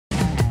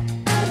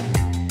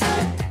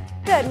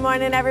Good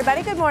morning,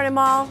 everybody. Good morning,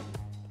 Mal.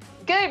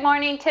 Good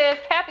morning, Tiff.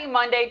 Happy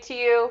Monday to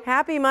you.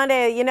 Happy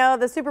Monday. You know,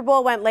 the Super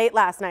Bowl went late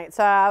last night,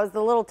 so I was a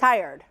little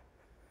tired.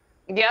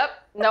 Yep.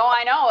 No,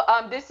 I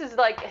know. This is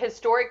like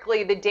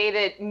historically the day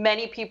that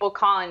many people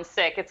call in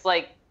sick. It's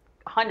like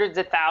hundreds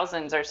of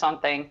thousands or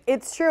something.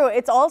 It's true.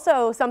 It's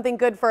also something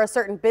good for a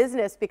certain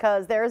business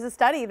because there is a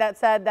study that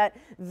said that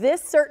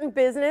this certain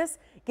business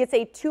gets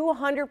a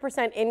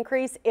 200%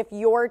 increase if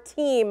your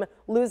team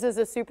loses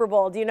a Super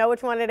Bowl. Do you know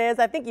which one it is?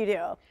 I think you do.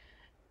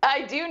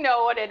 I do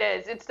know what it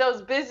is. It's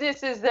those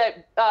businesses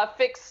that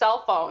fix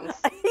cell phones.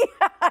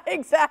 Yeah,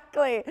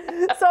 exactly.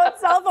 So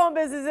it's cell phone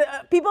business.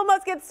 People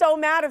must get so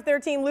mad if their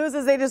team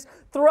loses, they just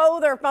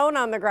throw their phone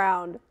on the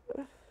ground.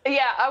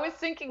 Yeah, I was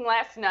thinking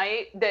last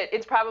night that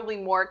it's probably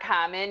more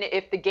common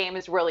if the game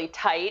is really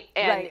tight.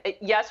 And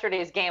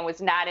yesterday's game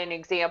was not an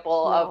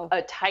example of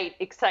a tight,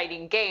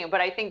 exciting game. But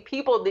I think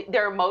people,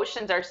 their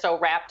emotions are so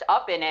wrapped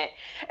up in it.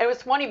 It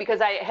was funny because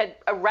I had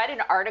read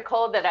an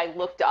article that I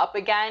looked up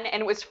again,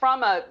 and it was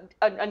from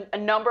a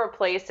number of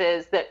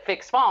places that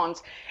fix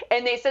phones.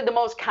 And they said the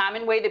most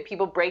common way that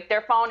people break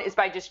their phone is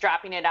by just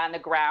dropping it on the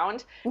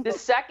ground. The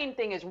second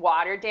thing is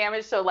water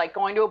damage. So like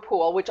going to a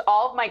pool, which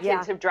all of my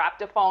kids have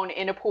dropped a phone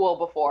in a pool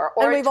before,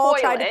 or and we've all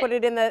tried to toilet. put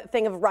it in the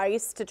thing of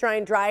rice to try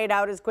and dry it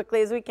out as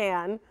quickly as we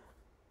can.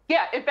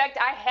 Yeah, in fact,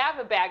 I have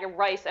a bag of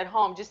rice at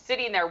home just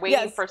sitting there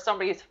waiting for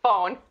somebody's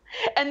phone.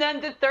 And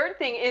then the third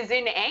thing is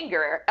in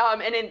anger.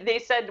 They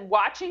said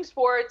watching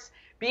sports,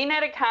 being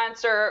at a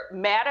concert,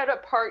 mad at a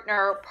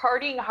partner,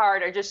 partying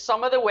hard are just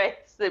some of the ways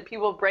that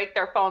people break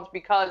their phones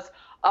because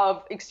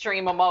of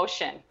extreme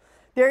emotion.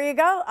 There you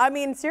go. I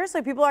mean,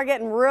 seriously, people are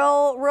getting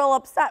real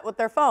upset with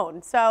their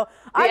phone. So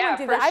I wouldn't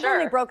do that. I've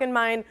only broken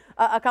mine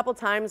a couple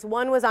times.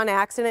 One was on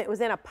accident. It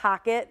was in a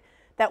pocket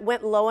that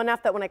went low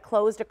enough that when I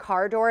closed a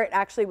car door, it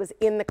actually was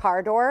in the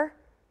car door.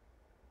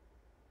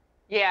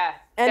 Yeah.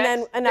 And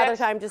then another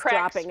time just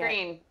dropping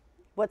it.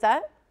 What's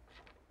that?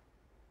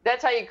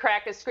 That's how you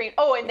crack a screen.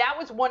 Oh, and that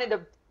was one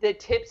of the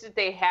tips that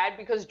they had,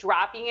 because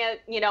dropping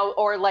it,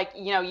 or like,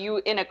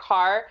 you in a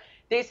car,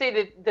 they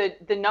say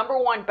that the number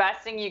one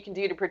best thing you can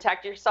do to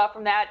protect yourself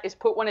from that is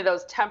put one of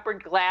those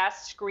tempered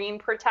glass screen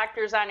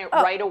protectors on it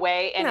right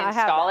away and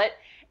install it.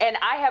 And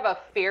I have a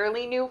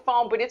fairly new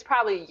phone, but it's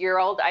probably a year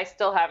old. I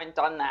still haven't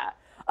done that.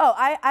 Oh,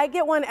 I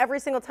get one every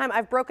single time.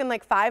 I've broken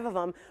like 5 of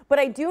them. But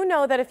I do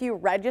know that if you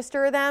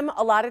register them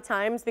a lot of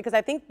times, because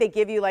I think they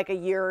give you like a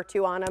year or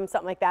 2 on them,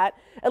 something like that,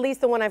 at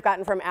least the one I've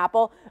gotten from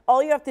Apple,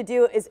 all you have to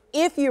do is,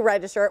 if you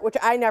register it, which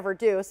I never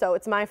do, so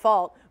it's my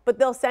fault, but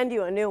they'll send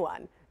you a new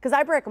one. Because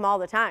I break them all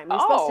the time. You're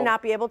supposed to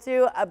not be able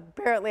to.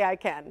 Apparently I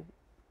can.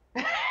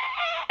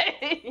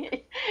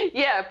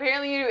 Yeah,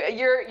 apparently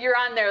you're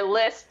on their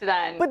list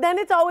then. But then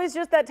it's always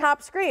just that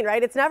top screen,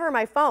 right? It's never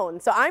my phone.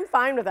 So I'm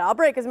fine with it. I'll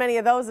break as many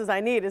of those as I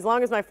need, as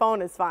long as my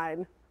phone is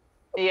fine.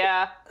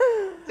 Yeah,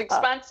 it's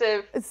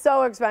expensive. It's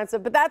so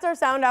expensive. But that's our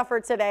sound off for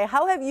today.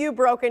 How have you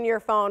broken your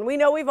phone? We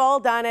know we've all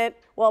done it.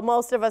 Well,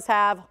 most of us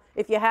have.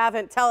 If you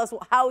haven't, tell us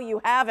how you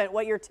haven't,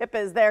 what your tip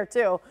is there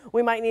too.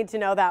 We might need to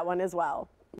know that one as well.